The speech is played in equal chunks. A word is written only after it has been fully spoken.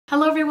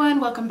Hello everyone,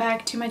 welcome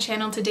back to my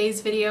channel. Today's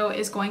video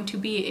is going to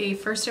be a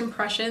first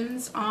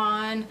impressions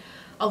on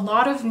a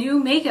lot of new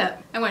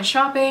makeup. I went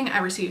shopping, I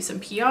received some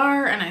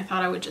PR, and I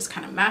thought I would just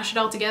kind of mash it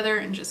all together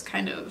and just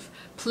kind of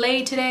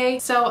play today.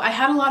 So I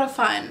had a lot of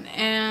fun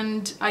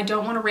and I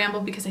don't want to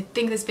ramble because I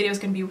think this video is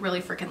going to be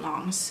really freaking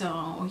long.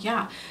 So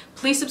yeah,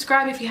 please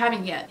subscribe if you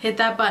haven't yet. Hit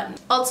that button.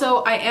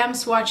 Also, I am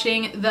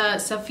swatching the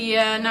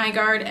Safiya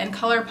Nygaard and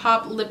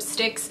Colourpop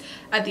lipsticks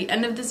at the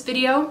end of this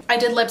video. I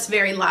did lips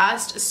very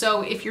last,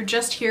 so if you're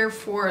just here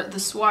for the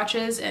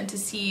swatches and to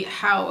see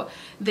how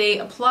they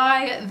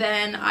apply,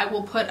 then I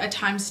will put a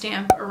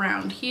timestamp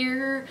around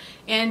here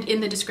and in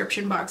the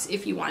description box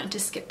if you wanted to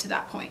skip to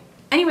that point.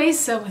 Anyways,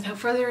 so without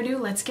further ado,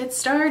 let's get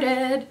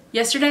started.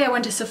 Yesterday I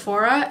went to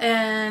Sephora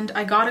and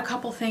I got a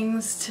couple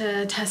things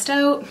to test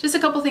out. Just a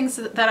couple things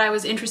that I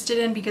was interested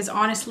in because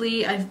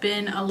honestly I've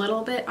been a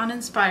little bit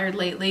uninspired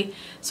lately.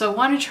 So I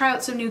wanted to try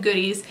out some new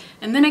goodies,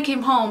 and then I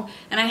came home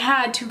and I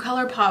had 2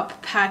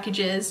 Colourpop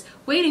packages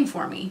waiting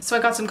for me. So I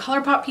got some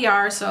Colourpop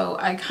PR, so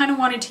I kind of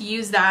wanted to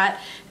use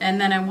that,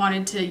 and then I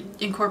wanted to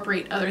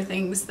incorporate other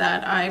things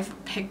that I've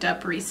picked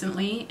up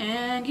recently,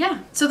 and yeah.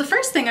 So the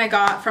first thing I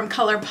got from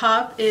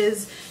Colourpop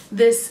is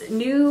this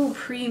new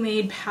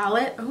pre-made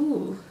palette.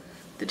 Oh,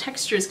 the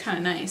texture is kind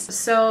of nice.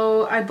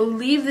 So I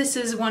believe this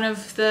is one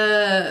of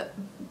the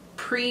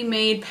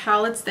pre-made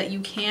palettes that you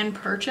can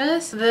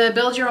purchase. The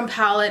Build Your Own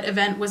Palette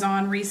event was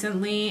on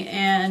recently,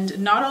 and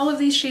not all of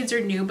these shades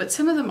are new, but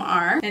some of them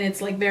are, and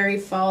it's like very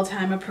fall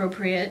time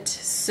appropriate.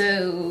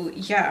 So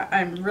yeah,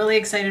 I'm really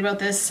excited about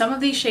this. Some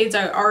of these shades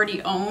I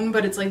already own,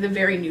 but it's like the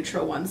very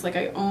neutral ones. Like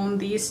I own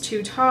these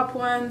 2 top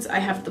ones. I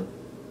have the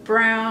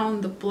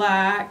brown, the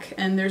black,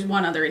 and there's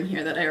one other in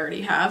here that I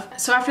already have.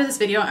 So after this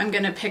video, I'm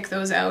gonna pick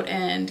those out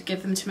and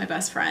give them to my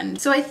best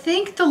friend. So I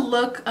think the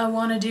look I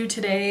want to do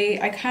today,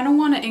 I kind of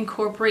want to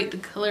incorporate the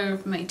color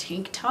of my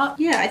tank top.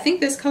 Yeah, I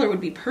think this color would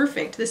be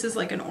perfect. This is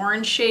like an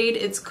orange shade.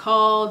 It's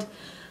called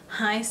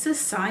High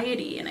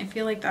Society, and I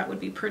feel like that would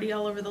be pretty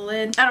all over the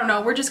lid. I don't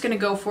know, we're just gonna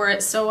go for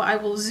it. So I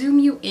will zoom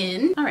you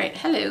in. All right,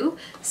 hello.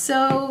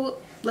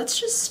 So let's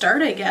just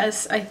start, I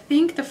guess. I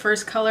think the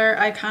first color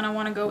I kind of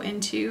want to go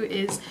into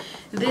is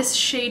this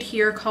shade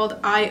here called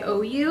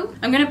IOU.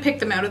 I'm going to pick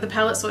them out of the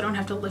palette so I don't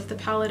have to lift the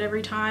palette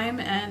every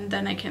time, and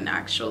then I can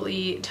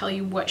actually tell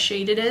you what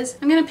shade it is.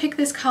 I'm going to pick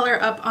this color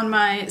up on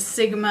my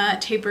Sigma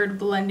Tapered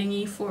Blending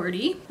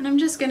E40, and I'm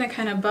just going to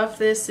kind of buff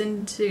this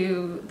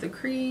into the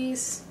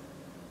crease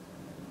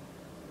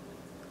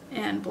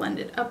and blend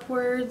it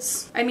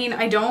upwards. I mean,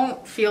 I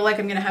don't feel like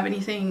I'm going to have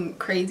anything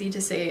crazy to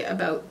say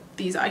about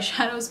these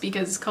eyeshadows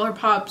because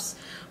Colourpop's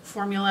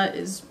formula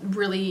is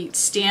really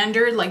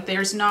standard. Like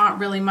there's not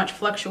really much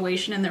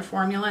fluctuation in their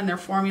formula, and their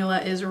formula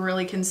is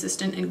really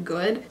consistent and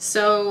good.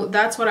 So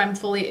that's what I'm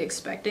fully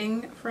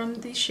expecting from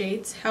these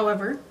shades.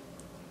 However,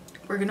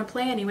 we're gonna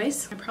play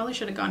anyways. I probably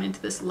should have gone into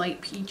this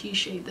light peachy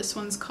shade. This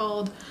one's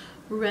called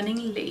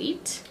Running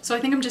Late. So I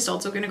think I'm just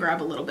also gonna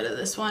grab a little bit of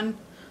this one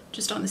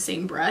just on the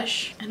same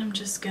brush, and I'm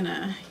just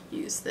gonna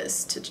use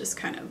this to just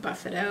kind of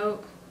buff it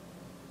out.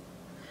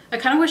 I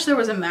kind of wish there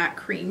was a matte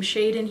cream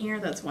shade in here.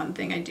 That's one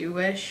thing I do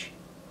wish.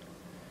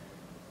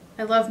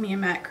 I love me a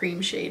matte cream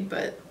shade,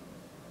 but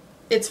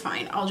it's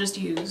fine. I'll just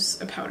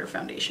use a powder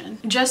foundation.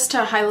 Just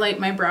to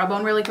highlight my brow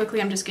bone really quickly,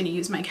 I'm just going to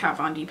use my Kat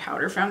Von D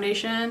powder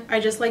foundation. I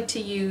just like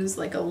to use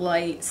like a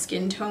light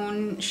skin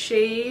tone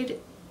shade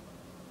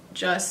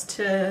just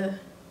to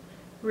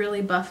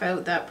really buff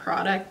out that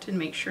product and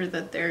make sure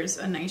that there's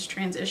a nice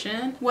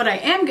transition. What I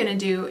am gonna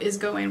do is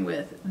go in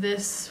with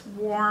this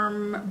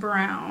warm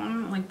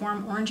brown, like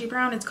warm orangey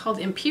brown. It's called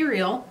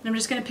Imperial. And I'm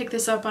just gonna pick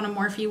this up on a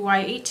Morphe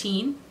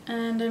Y18,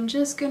 and I'm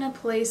just gonna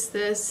place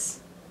this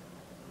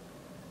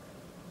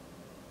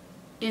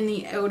in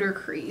the outer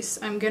crease.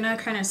 I'm gonna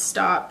kind of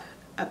stop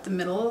at the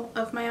middle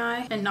of my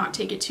eye and not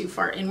take it too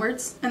far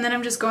inwards. And then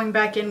I'm just going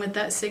back in with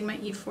that Sigma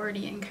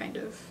E40 and kind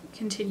of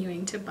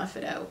continuing to buff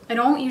it out. I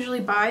don't usually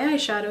buy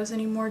eyeshadows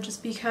anymore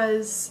just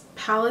because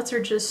palettes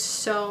are just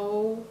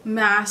so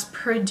mass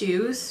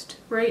produced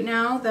right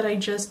now that I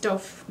just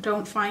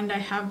don't find I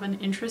have an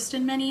interest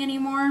in many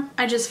anymore.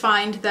 I just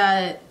find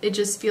that it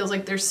just feels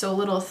like there's so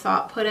little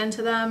thought put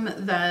into them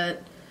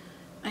that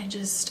I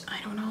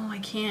don't know, I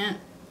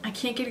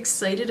can't get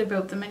excited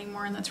about them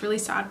anymore, and that's really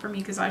sad for me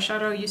because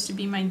eyeshadow used to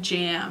be my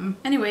jam.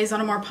 Anyways,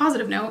 on a more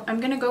positive note, I'm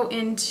gonna go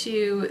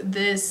into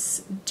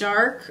this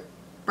dark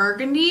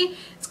burgundy.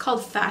 It's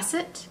called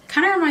Facet.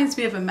 Kind of reminds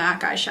me of a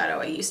MAC eyeshadow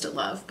I used to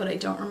love, but I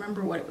don't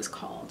remember what it was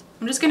called.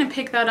 I'm just gonna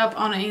pick that up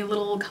on a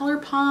little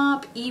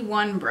Colourpop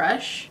E1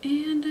 brush,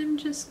 and I'm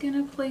just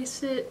gonna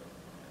place it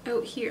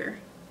out here.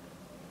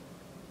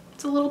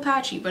 It's a little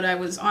patchy, but I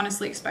was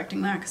honestly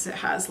expecting that because it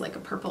has like a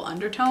purple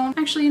undertone.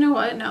 Actually, you know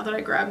what? Now that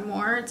I grabbed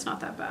more, it's not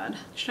that bad.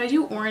 Should I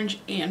do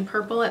orange and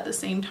purple at the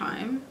same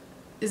time?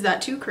 Is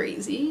that too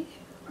crazy?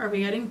 Are we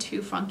getting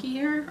too funky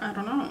here? I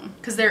don't know.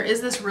 Because there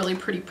is this really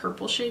pretty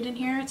purple shade in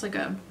here. It's like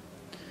a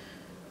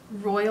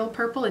royal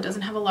purple. It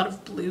doesn't have a lot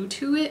of blue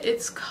to it.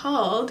 It's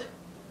called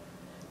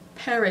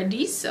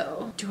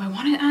Paradiso. Do I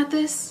want to add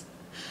this?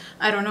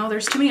 I don't know,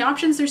 there's too many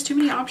options, there's too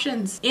many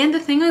options. And the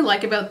thing I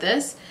like about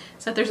this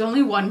is that there's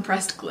only one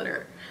pressed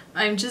glitter.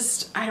 I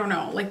don't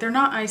know, like they're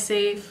not eye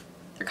safe.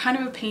 They're kind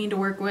of a pain to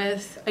work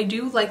with. I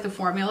do like the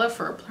formula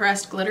for a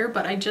pressed glitter,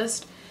 but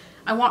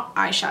I want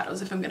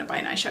eyeshadows if I'm gonna buy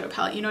an eyeshadow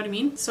palette, you know what I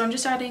mean? So I'm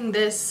just adding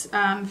this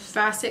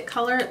facet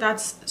color.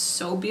 That's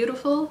so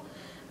beautiful.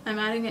 I'm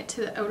adding it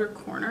to the outer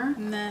corner,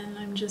 and then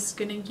I'm just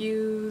gonna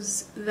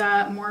use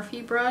that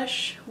Morphe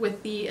brush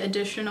with the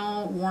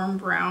additional warm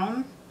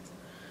brown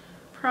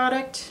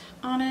product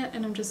on it,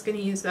 and I'm just gonna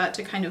use that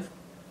to kind of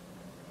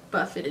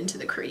buff it into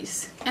the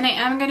crease. And I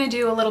am gonna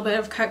do a little bit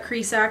of cut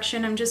crease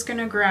action. I'm just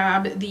gonna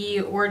grab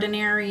the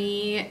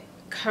Ordinary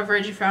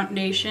Coverage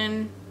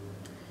Foundation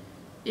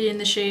in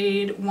the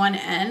shade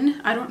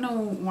 1N. I don't know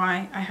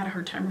why I had a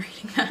hard time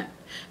reading that.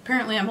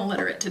 Apparently I'm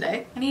illiterate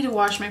today. I need to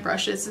wash my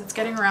brushes. It's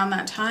getting around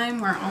that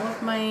time where all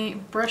of my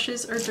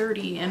brushes are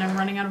dirty and I'm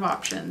running out of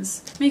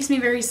options. Makes me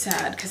very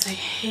sad because I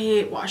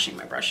hate washing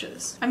my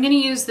brushes. I'm gonna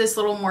use this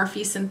little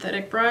Morphe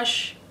synthetic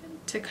brush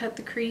to cut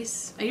the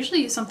crease. I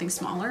usually use something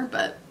smaller,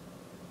 but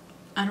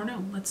I don't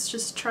know. Let's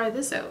just try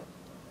this out.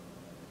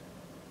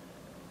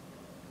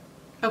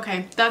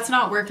 Okay, that's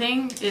not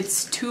working.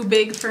 It's too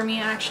big for me,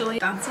 actually.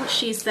 That's what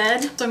she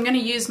said. So I'm gonna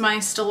use my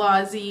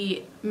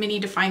Stilazzi Mini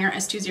Definer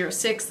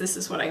S206. This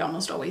is what I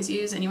almost always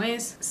use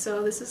anyways.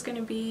 So this is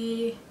gonna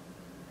be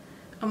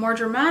a more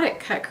dramatic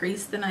cut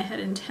crease than I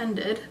had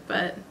intended,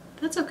 but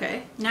that's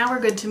okay. Now we're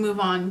good to move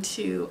on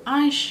to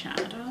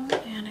eyeshadow,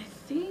 and I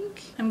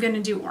think I'm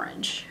gonna do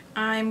orange.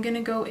 I'm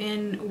gonna go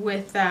in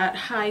with that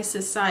High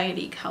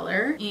Society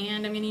color,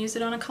 and I'm gonna use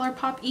it on a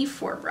Colourpop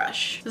E4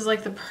 brush. This is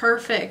like the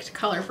perfect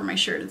color for my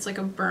shirt. It's like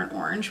a burnt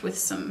orange with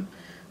some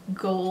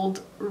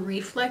gold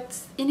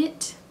reflects in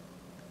it.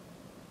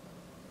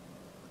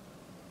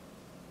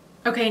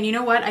 Okay, and you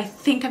know what? I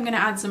think I'm gonna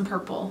add some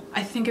purple.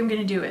 I think I'm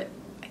gonna do it.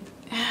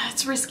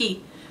 It's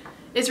risky.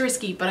 It's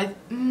risky, but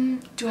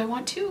do I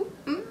want to?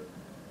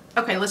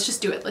 Okay, let's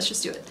just do it. Let's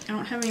just do it. I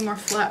don't have any more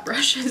flat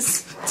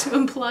brushes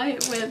to apply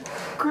it with.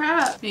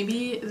 Crap.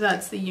 Maybe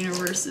that's the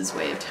universe's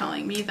way of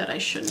telling me that I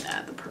shouldn't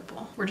add the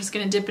purple. We're just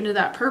gonna dip into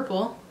that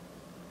purple.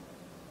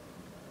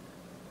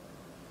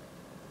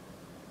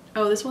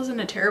 Oh, this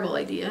wasn't a terrible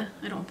idea,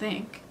 I don't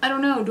think. I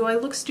don't know, do I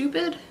look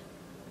stupid?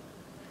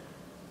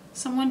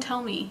 Someone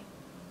tell me.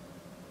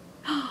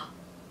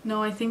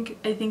 No, I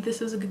think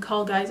this is a good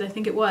call, guys. I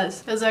think it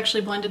was. It was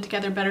actually blended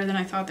together better than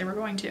I thought they were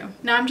going to.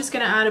 Now I'm just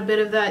gonna add a bit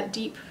of that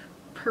deep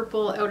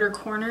purple outer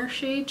corner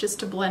shade just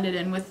to blend it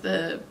in with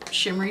the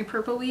shimmery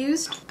purple we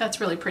used.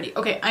 That's really pretty.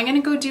 Okay, I'm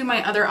gonna go do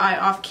my other eye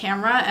off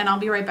camera and I'll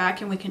be right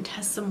back and we can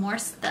test some more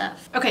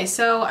stuff. Okay,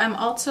 so I'm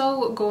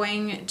also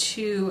going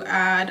to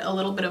add a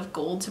little bit of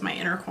gold to my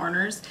inner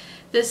corners.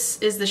 This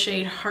is the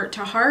shade Heart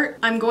to Heart.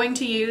 I'm going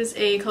to use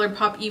a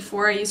Colourpop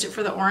E4. I used it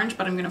for the orange,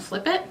 but I'm gonna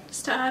flip it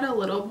just to add a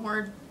little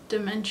more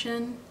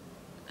dimension,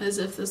 as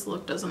if this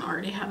look doesn't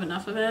already have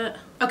enough of it.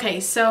 Okay,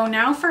 so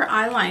now for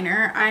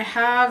eyeliner, I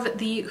have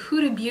the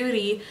Huda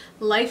Beauty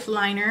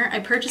LifeLiner. I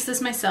purchased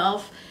this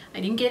myself. I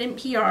didn't get it in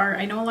PR.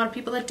 I know a lot of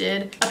people that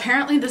did.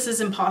 Apparently this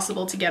is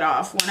impossible to get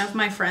off. One of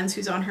my friends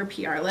who's on her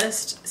PR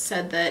list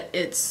said that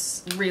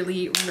it's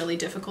really, really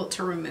difficult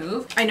to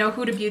remove. I know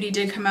Huda Beauty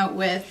did come out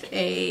with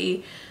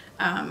a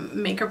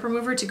makeup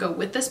remover to go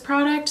with this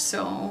product,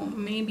 so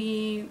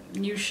maybe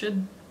you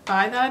should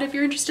buy that if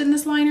you're interested in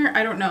this liner.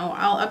 I don't know.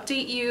 I'll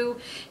update you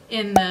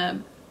in the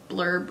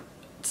blurb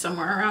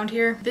somewhere around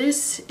here.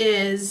 This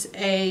is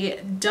a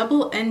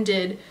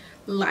double-ended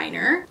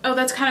liner. Oh,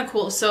 that's kind of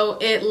cool. So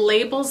it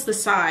labels the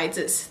sides.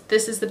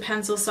 This is the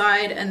pencil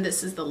side and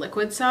this is the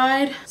liquid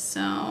side.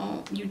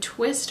 So you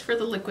twist for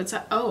the liquid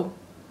side. Oh,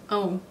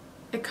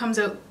 it comes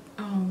out.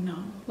 Oh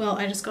no. Well,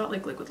 I just got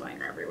like liquid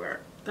liner everywhere.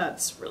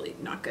 That's really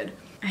not good.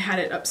 I had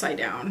it upside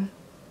down.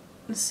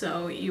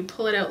 So you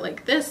pull it out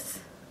like this.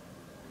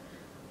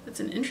 It's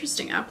an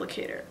interesting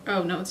applicator.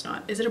 Oh, no, it's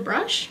not. Is it a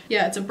brush?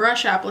 Yeah, it's a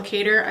brush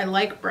applicator. I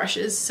like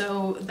brushes,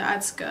 so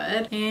that's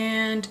good.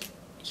 And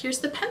here's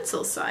the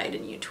pencil side,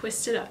 and you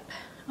twist it up.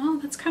 Oh,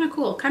 that's kind of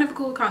cool. Kind of a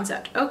cool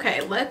concept.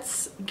 Okay,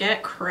 let's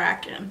get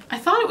cracking. I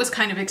thought it was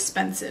kind of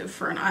expensive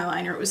for an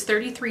eyeliner. It was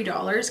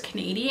 $33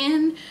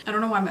 Canadian. I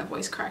don't know why my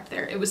voice cracked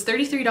there. It was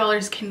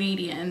 $33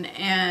 Canadian,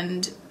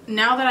 and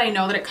now that I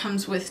know that it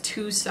comes with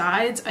two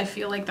sides, I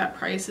feel like that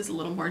price is a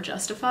little more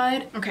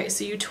justified. Okay,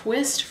 so you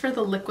twist for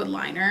the liquid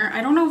liner.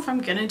 I don't know if I'm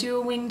gonna do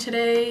a wing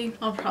today.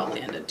 I'll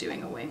probably end up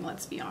doing a wing,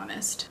 let's be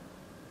honest.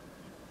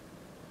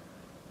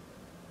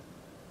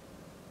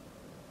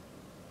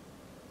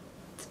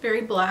 It's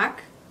very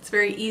black. It's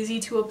very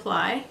easy to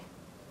apply.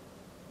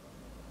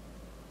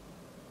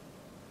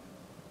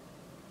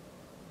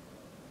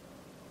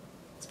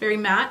 It's very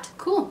matte.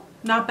 Cool,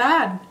 not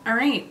bad. All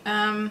right,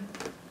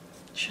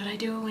 should I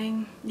do a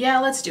wing? Yeah,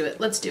 let's do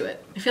it. Let's do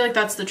it. I feel like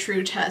that's the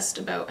true test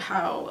about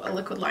how a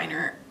liquid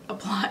liner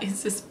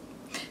applies, is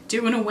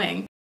doing a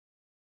wing.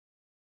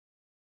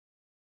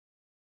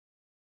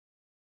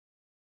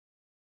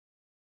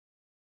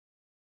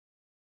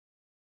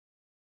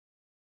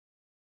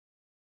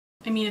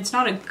 I mean, it's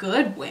not a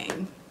good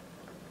wing,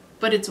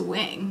 but it's a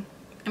wing.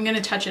 I'm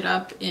gonna touch it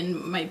up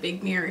in my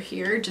big mirror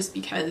here just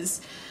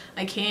because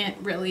I can't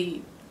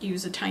really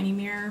use a tiny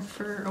mirror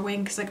for a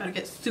wing because I gotta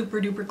get super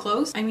duper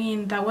close. I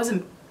mean, that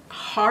wasn't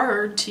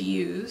hard to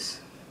use.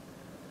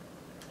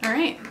 All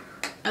right,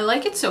 I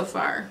like it so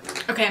far.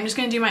 Okay, I'm just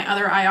gonna do my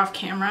other eye off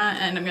camera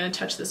and I'm gonna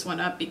touch this one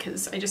up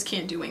because I just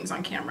can't do wings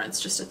on camera. It's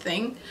just a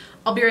thing.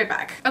 I'll be right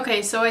back.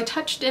 Okay, so I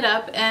touched it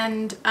up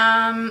and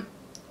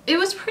it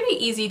was pretty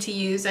easy to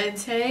use, I'd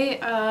say.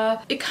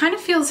 It kind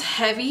of feels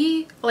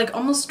heavy, like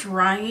almost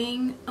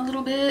drying a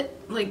little bit.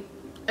 Like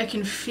I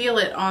can feel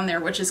it on there,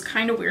 which is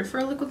kind of weird for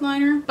a liquid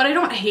liner, but I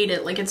don't hate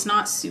it. Like it's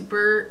not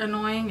super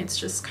annoying. It's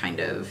just kind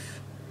of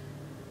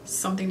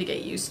something to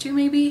get used to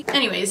maybe.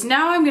 Anyways,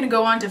 now I'm gonna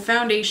go on to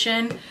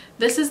foundation.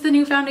 This is the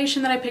new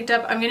foundation that I picked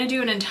up. I'm gonna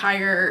do an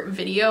entire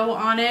video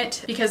on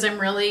it because I'm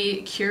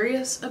really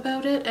curious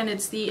about it, and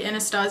it's the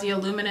Anastasia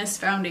Luminous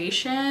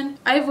foundation.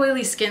 I have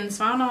oily skin,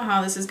 so I don't know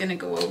how this is gonna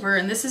go over,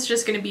 and this is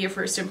just gonna be a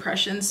first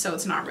impression, so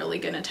it's not really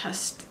gonna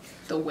test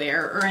the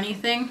wear or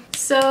anything.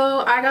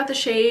 So I got the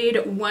shade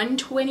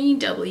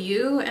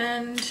 120W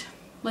and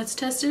let's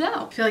test it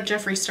out. I feel like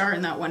Jeffree Star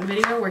in that one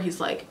video where he's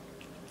like,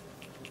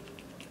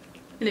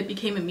 and it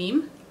became a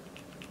meme.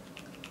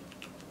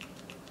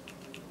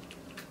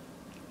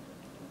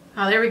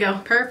 Oh, there we go.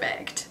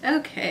 Perfect.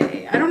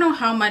 Okay. I don't know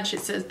how much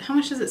it says. How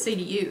much does it say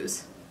to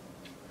use?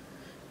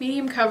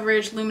 Medium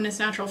coverage, luminous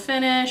natural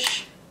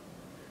finish.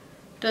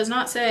 Does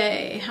not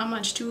say how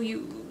much to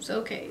use.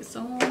 Okay,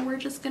 so we're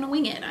just gonna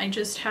wing it. I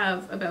just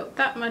have about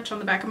that much on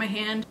the back of my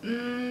hand.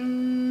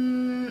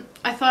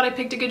 I thought I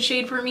picked a good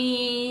shade for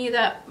me.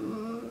 That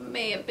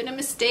may have been a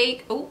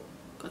mistake. Oh,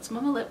 got some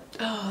on my lip.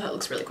 Oh, that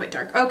looks really quite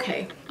dark.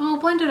 Okay, I'll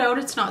blend it out.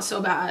 It's not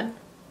so bad.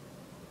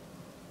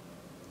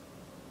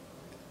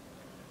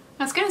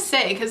 I was gonna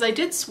say, because I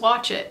did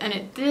swatch it and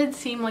it did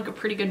seem like a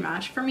pretty good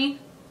match for me.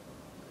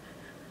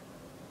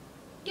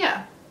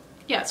 Yeah,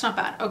 it's not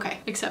bad. Okay,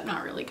 except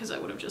not really, because I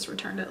would have just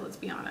returned it, let's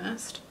be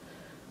honest.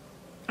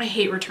 I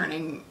hate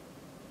returning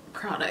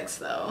products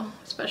though,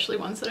 especially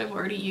ones that I've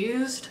already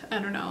used. I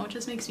don't know, it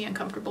just makes me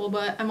uncomfortable,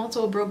 but I'm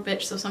also a broke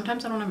bitch, so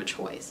sometimes I don't have a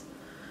choice.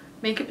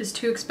 Makeup is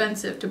too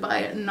expensive to buy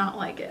it and not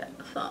like it,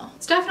 so.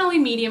 It's definitely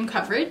medium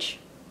coverage.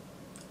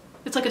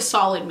 It's like a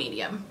solid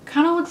medium.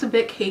 Kind of looks a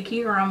bit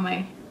cakey around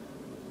my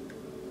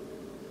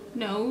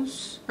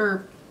nose,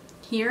 or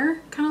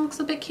here, kind of looks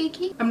a bit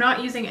cakey. I'm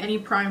not using any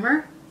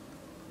primer.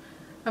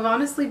 I've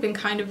honestly been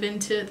kind of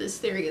into this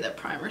theory that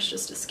primer is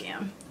just a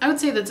scam. I would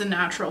say that's a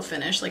natural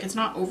finish, like it's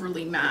not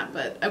overly matte,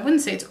 but I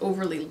wouldn't say it's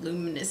overly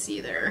luminous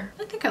either.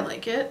 I think I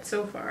like it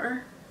so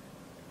far.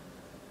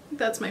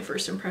 That's my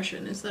first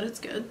impression, is that it's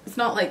good. It's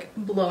not like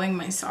blowing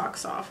my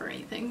socks off or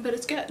anything, but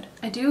it's good.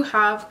 I do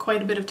have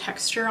quite a bit of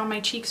texture on my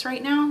cheeks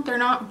right now. They're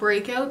not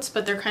breakouts,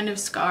 but they're kind of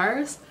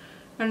scars,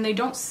 and they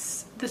don't,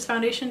 this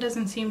foundation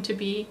doesn't seem to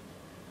be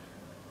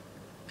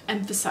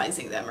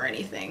emphasizing them or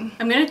anything.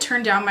 I'm gonna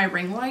turn down my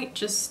ring light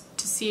just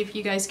to see if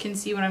you guys can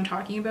see what I'm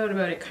talking about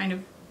it kind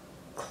of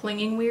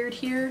clinging weird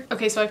here.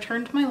 Okay, so I've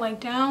turned my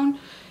light down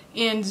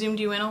and zoomed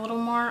you in a little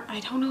more. I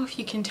don't know if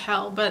you can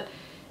tell, but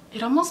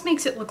it almost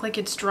makes it look like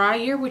it's dry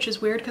here, which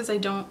is weird because I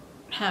don't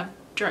have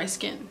dry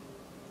skin.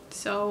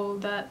 So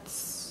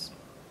that's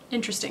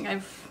interesting.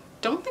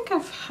 Don't think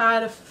I've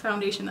had a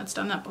foundation that's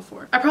done that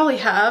before. I probably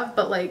have,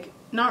 but like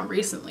not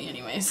recently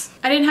anyways.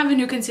 I didn't have a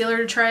new concealer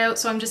to try out,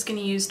 so I'm just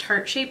gonna use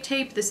Tarte Shape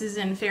Tape. This is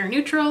in Fair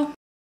Neutral.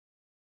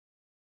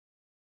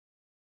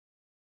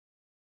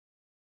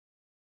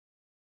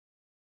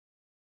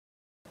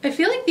 I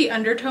feel like the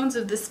undertones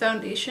of this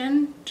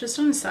foundation, just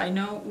on a side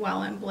note while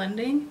I'm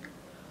blending,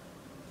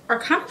 are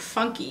kind of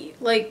funky.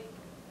 Like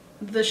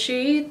the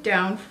shade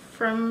down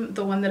from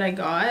the one that I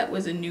got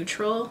was a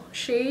neutral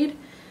shade,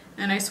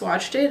 and I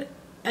swatched it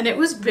and it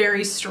was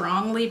very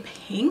strongly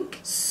pink.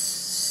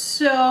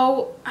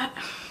 So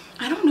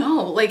I don't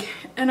know, like,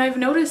 and I've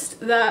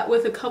noticed that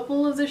with a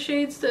couple of the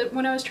shades that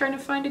when I was trying to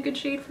find a good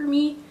shade for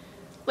me,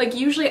 like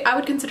usually I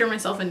would consider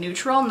myself a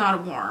neutral, not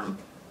a warm,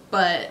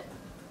 but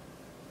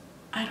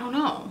I don't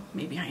know,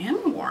 maybe I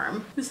am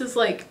warm. This is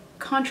like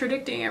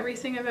contradicting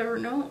everything I've ever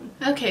known.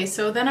 Okay,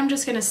 so then I'm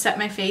just gonna set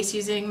my face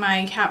using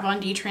my Kat Von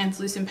D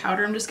translucent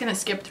powder. I'm just gonna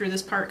skip through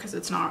this part because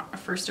it's not a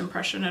first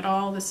impression at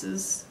all. This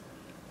is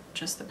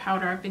just the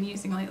powder I've been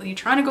using lately,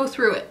 trying to go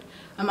through it.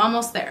 I'm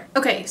almost there.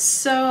 Okay,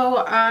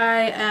 so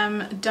I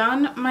am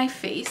done my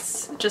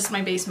face, just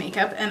my base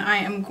makeup, and I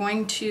am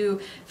going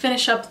to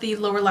finish up the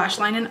lower lash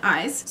line and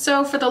eyes.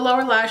 So for the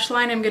lower lash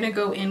line, I'm gonna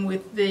go in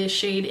with the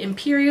shade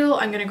Imperial.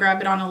 I'm gonna grab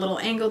it on a little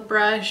angled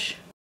brush.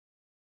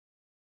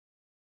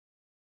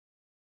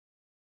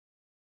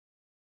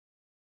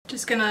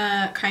 Just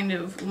gonna kind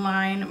of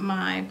line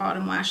my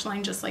bottom lash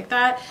line just like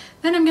that.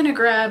 Then I'm gonna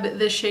grab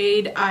the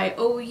shade I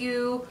Owe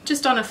You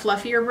just on a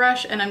fluffier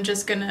brush, and I'm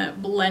just gonna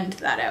blend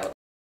that out.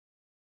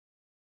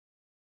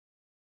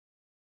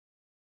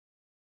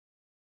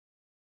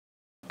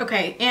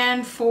 Okay,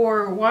 and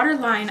for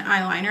waterline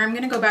eyeliner, I'm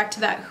gonna go back to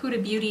that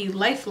Huda Beauty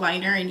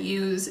LifeLiner and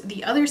use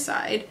the other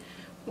side.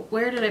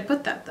 Where did I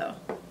put that though?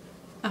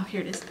 Oh,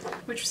 here it is.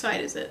 Which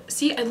side is it?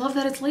 See, I love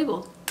that it's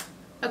labeled.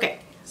 Okay,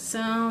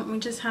 so we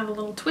just have a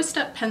little twist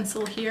up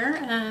pencil here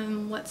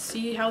and let's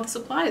see how this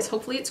applies.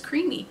 Hopefully it's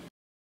creamy.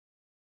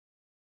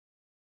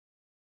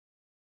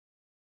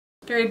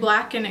 Very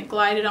black and it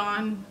glided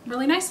on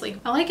really nicely.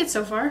 I like it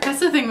so far. That's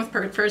the thing with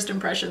first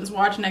impressions.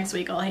 Watch next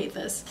week, I'll hate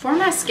this. For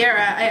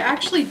mascara, I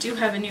actually do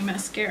have a new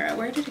mascara.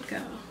 Where did it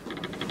go?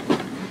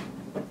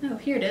 Oh,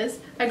 here it is.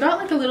 I got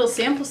like a little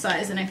sample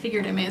size and I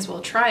figured I may as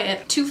well try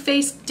it. Too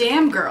Faced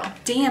Damn Girl.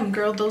 Damn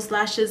girl, those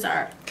lashes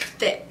are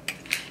thick.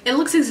 It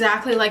looks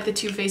exactly like the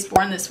Too Faced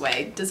Born This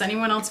Way. Does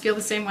anyone else feel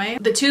the same way?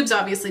 The tube's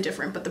obviously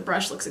different, but the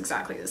brush looks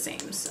exactly the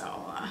same.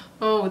 So,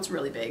 oh, it's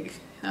really big.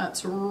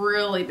 That's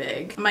really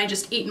big. Am I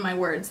just eating my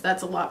words?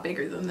 That's a lot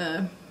bigger than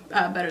the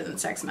Better Than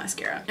Sex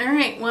mascara. All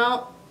right,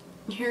 well,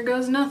 here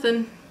goes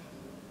nothing.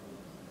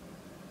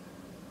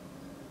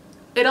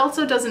 It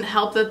also doesn't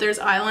help that there's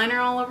eyeliner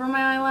all over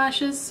my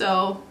eyelashes,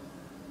 so...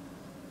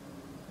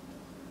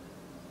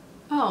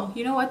 Oh,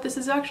 you know what? This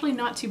is actually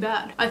not too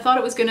bad. I thought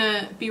it was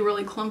gonna be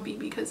really clumpy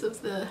because of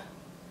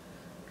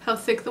how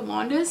thick the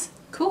wand is.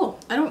 Cool,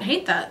 I don't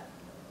hate that.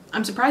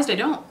 I'm surprised I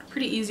don't.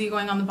 Pretty easy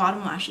going on the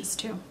bottom lashes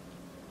too.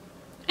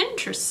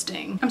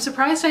 Interesting. I'm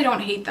surprised I don't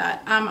hate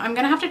that. I'm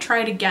gonna have to try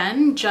it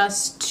again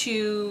just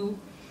to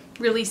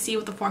really see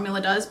what the formula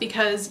does,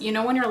 because you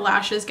know when your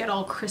lashes get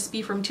all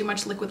crispy from too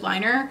much liquid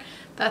liner,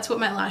 that's what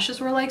my lashes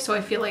were like. So I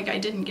feel like I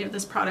didn't give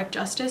this product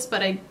justice,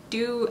 but I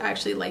do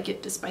actually like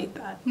it despite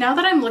that. Now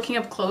that I'm looking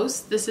up close,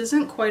 this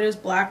isn't quite as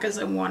black as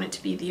I want it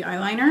to be, the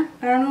eyeliner.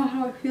 I don't know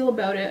how I feel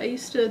about it. I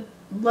used to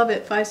love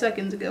it 5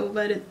 seconds ago,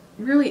 but it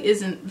really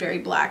isn't very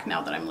black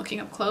now that I'm looking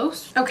up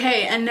close.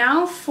 Okay, and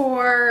now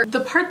for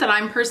the part that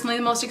I'm personally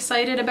the most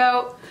excited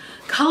about,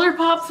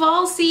 Colourpop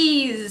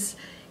falsies.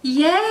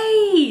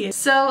 Yay!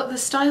 So the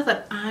style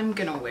that I'm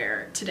gonna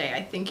wear today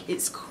I think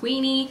is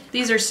Queenie.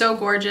 These are so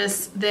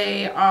gorgeous.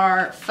 They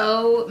are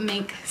faux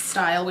mink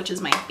style, which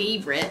is my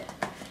favorite,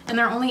 and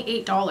they're only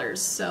 $8.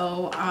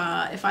 So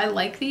if I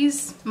like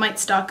these, might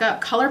stock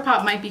up.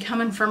 Colourpop might be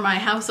coming for my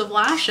house of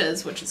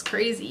lashes, which is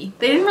crazy.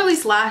 They didn't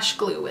release lash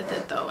glue with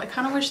it though. I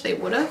kind of wish they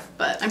would have,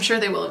 but I'm sure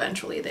they will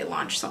eventually. They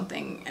launch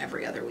something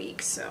every other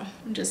week, so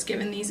I'm just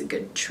giving these a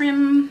good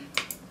trim.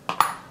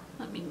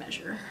 Let me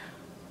measure.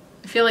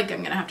 I feel like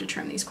I'm gonna have to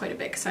trim these quite a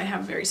bit because I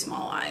have very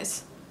small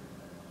eyes.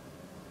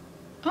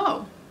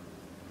 Oh,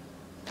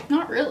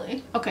 not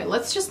really. Okay,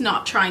 let's just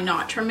try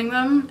not trimming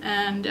them,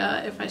 and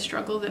if I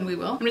struggle then we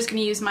will. I'm just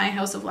gonna use my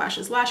House of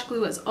Lashes lash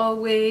glue as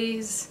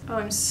always. Oh,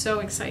 I'm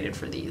so excited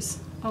for these.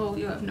 Oh,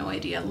 you have no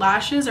idea.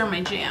 Lashes are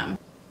my jam.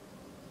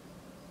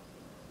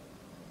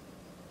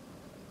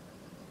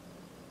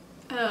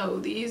 Oh,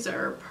 these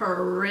are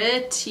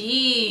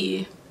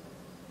pretty.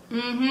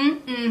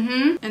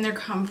 And they're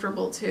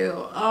comfortable too.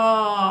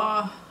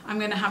 Oh, I'm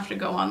gonna have to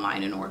go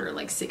online and order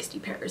like 60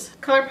 pairs.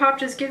 Colourpop,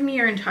 just give me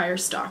your entire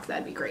stock.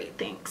 That'd be great,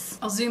 thanks.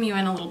 I'll zoom you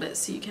in a little bit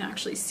so you can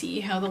actually see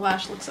how the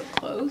lash looks up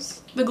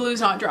close. The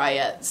glue's not dry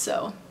yet,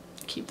 so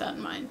keep that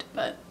in mind,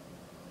 but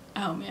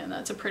oh man,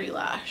 that's a pretty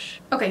lash.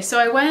 Okay, so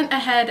I went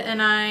ahead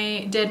and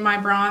I did my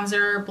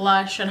bronzer,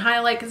 blush, and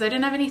highlight because I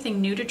didn't have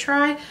anything new to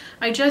try.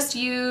 I just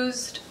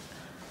used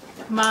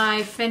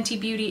my Fenty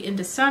Beauty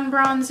Into Sun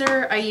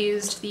bronzer. I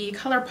used the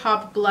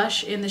Colourpop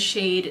blush in the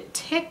shade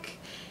Tick,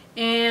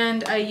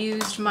 and I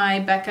used my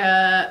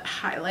Becca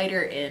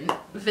highlighter in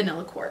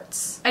Vanilla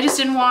Quartz. I just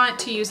didn't want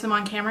to use them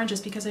on camera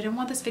just because I didn't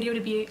want this video to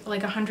be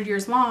like 100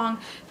 years long,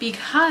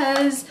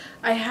 because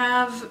I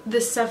have the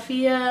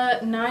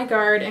Safiya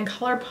Nygaard and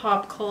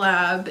Colourpop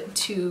collab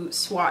to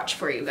swatch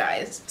for you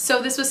guys.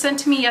 So this was sent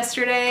to me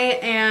yesterday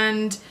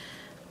and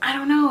I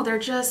don't know, they're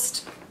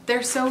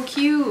so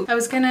cute. I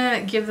was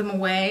gonna give them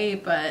away,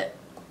 but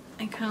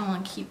I kind of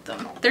want to keep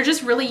them. They're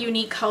just really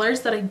unique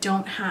colors that I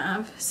don't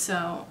have,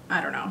 so I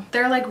don't know.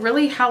 They're like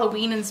really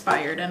Halloween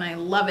inspired and I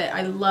love it.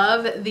 I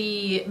love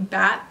the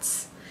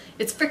bats.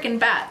 It's freaking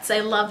bats.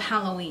 I love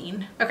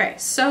Halloween. Okay,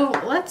 so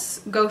let's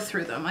go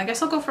through them. I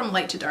guess I'll go from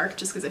light to dark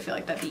just because I feel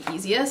like that'd be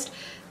easiest.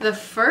 The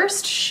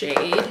first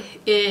shade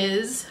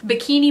is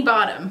Bikini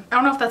Bottom. I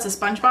don't know if that's a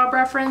SpongeBob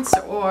reference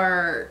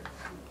or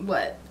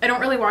what. I don't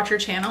really watch her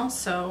channel,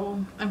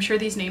 so I'm sure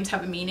these names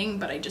have a meaning,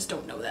 but I just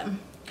don't know them.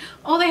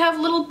 Oh, they have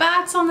little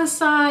bats on the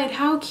side.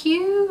 How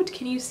cute.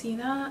 Can you see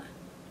that?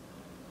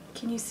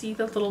 Can you see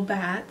the little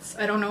bats?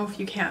 I don't know if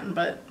you can,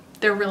 but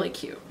they're really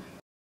cute.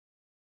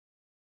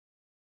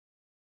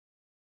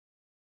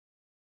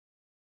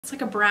 It's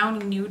like a brown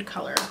nude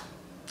color.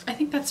 I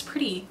think that's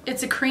pretty.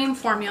 It's a cream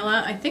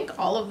formula. I think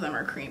all of them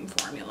are cream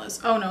formulas.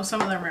 Oh no,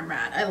 some of them are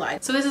matte. I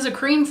lied. So this is a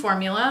cream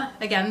formula.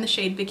 Again, the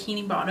shade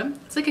Bikini Bottom.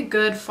 It's like a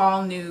good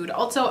fall nude.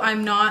 Also,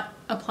 I'm not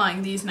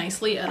applying these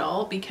nicely at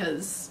all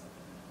because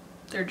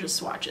they're just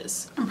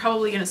swatches. I'm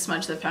probably gonna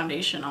smudge the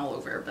foundation all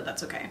over, but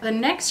that's okay. The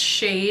next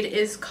shade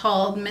is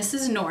called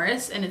Mrs.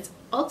 Norris, and it's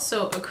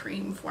also a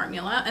cream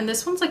formula. And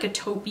this one's like a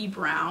taupey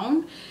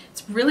brown.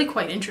 It's really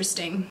quite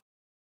interesting.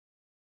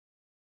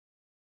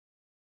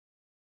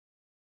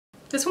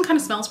 This one kind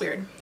of smells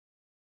weird.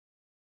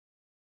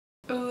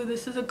 Oh,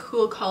 this is a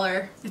cool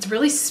color. It's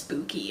really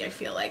spooky, I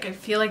feel like. I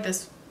feel like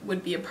this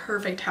would be a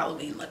perfect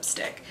Halloween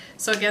lipstick.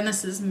 So again,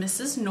 this is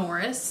Mrs.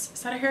 Norris.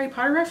 Is that a Harry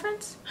Potter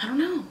reference? I don't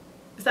know.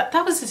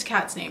 That was his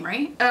cat's name,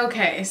 right?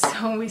 Okay,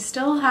 so we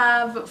still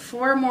have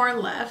 4 more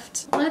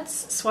left.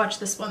 Let's swatch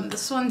this one.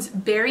 This one's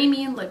Berry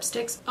Me in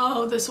Lipsticks.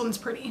 Oh, this one's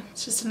pretty.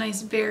 It's just a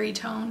nice berry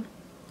tone,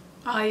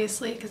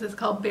 obviously, because it's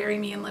called Berry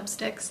Me in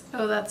Lipsticks.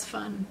 Oh, that's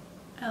fun.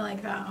 I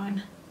like that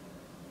one.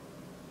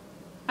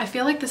 I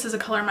feel like this is a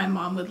color my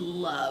mom would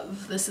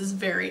love. This is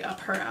very up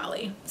her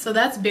alley. So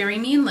that's Berry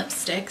Me in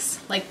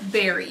Lipsticks, like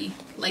berry,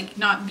 like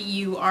not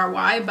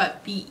B-U-R-Y,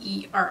 but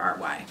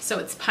B-E-R-R-Y. So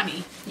it's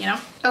punny, you know?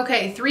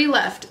 Okay, 3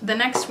 left. The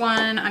next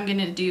one I'm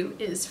gonna do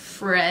is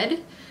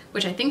Fred,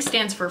 which I think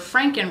stands for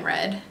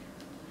Frankenred.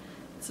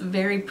 It's a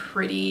very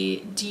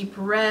pretty deep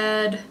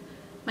red.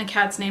 My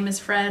cat's name is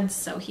Fred,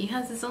 so he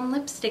has his own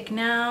lipstick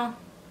now.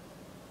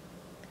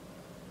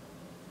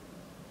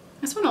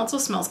 This one also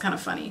smells kind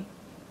of funny.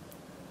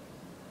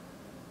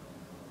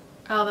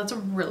 Oh, that's a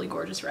really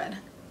gorgeous red.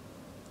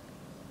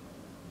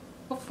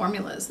 What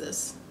formula is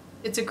this?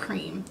 It's a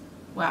cream.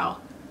 Wow.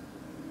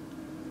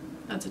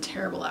 That's a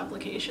terrible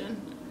application.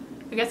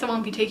 I guess I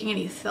won't be taking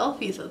any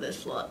selfies of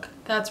this look.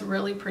 That's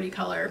really pretty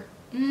color.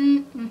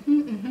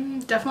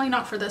 Definitely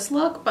not for this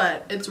look,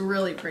 but it's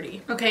really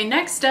pretty. Okay,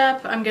 next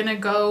up, I'm gonna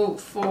go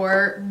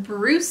for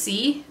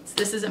Brucey.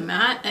 This is a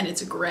matte and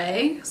it's a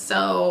gray.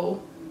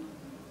 So,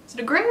 is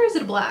it a gray or is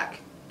it a black?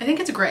 I think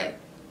it's a gray.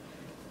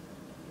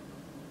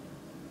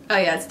 Oh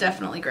yeah, it's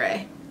definitely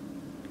gray.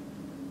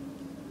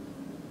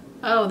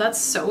 Oh, that's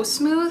so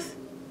smooth.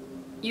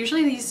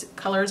 Usually these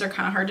colors are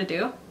kind of hard to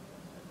do.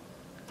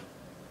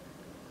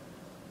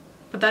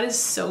 But that is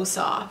so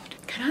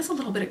soft. Kind of has a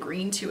little bit of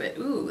green to it.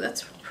 Ooh,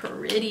 that's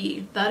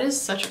pretty. That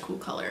is such a cool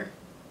color.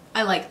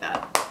 I like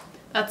that.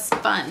 That's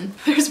fun.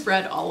 There's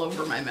red all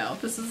over my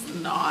mouth. This is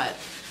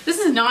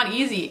not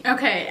easy.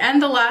 Okay,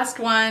 and the last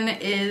one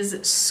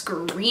is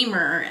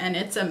Screamer, and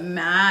it's a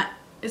matte.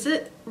 Is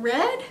it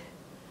red?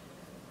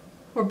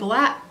 Or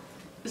black?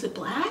 Is it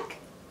black?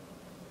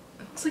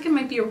 It looks like it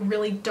might be a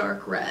really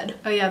dark red.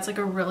 Oh yeah, it's like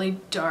a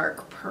really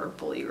dark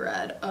purpley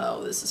red.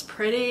 Oh, this is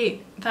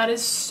pretty. That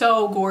is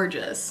so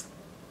gorgeous.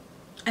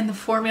 And the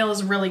formula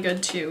is really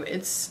good too.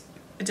 It's,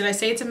 did I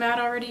say it's a matte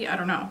already? I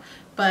don't know.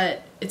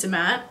 But it's a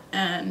matte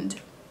and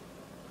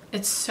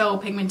it's so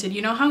pigmented.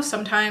 You know how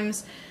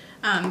sometimes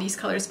these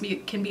colors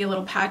can be a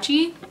little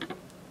patchy?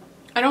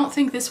 I don't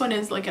think this one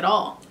is like at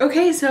all.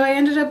 Okay, so I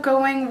ended up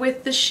going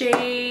with the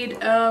shade,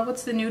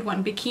 what's the nude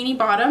one? Bikini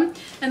Bottom.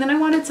 And then I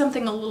wanted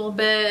something a little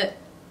bit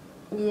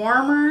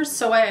warmer,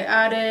 so I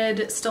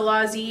added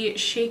Stilazzi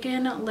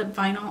Shaken Lip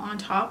Vinyl on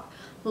top.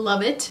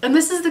 Love it. And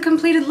this is the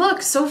completed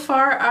look. So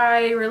far,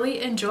 I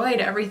really enjoyed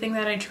everything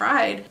that I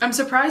tried. I'm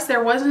surprised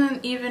there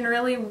wasn't even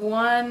really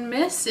one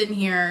miss in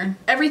here.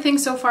 Everything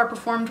so far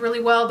performed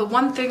really well. The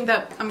one thing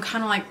that I'm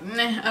kind of like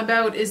meh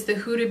about is the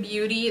Huda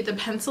Beauty, the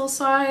pencil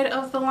side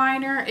of the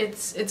liner.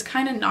 It's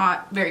kind of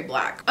not very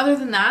black. Other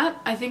than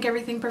that, I think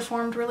everything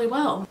performed really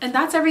well. And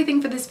that's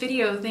everything for this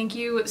video. Thank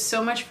you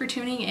so much for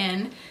tuning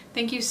in.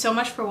 Thank you so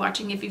much for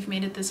watching. If you've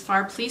made it this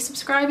far, please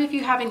subscribe if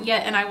you haven't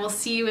yet, and I will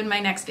see you in my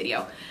next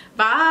video.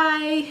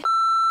 Bye!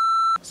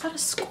 Is that a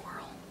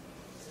squirrel?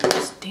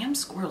 Those damn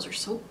squirrels are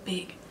so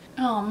big.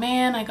 Oh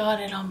man, I got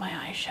it on my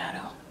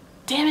eyeshadow.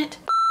 Damn it!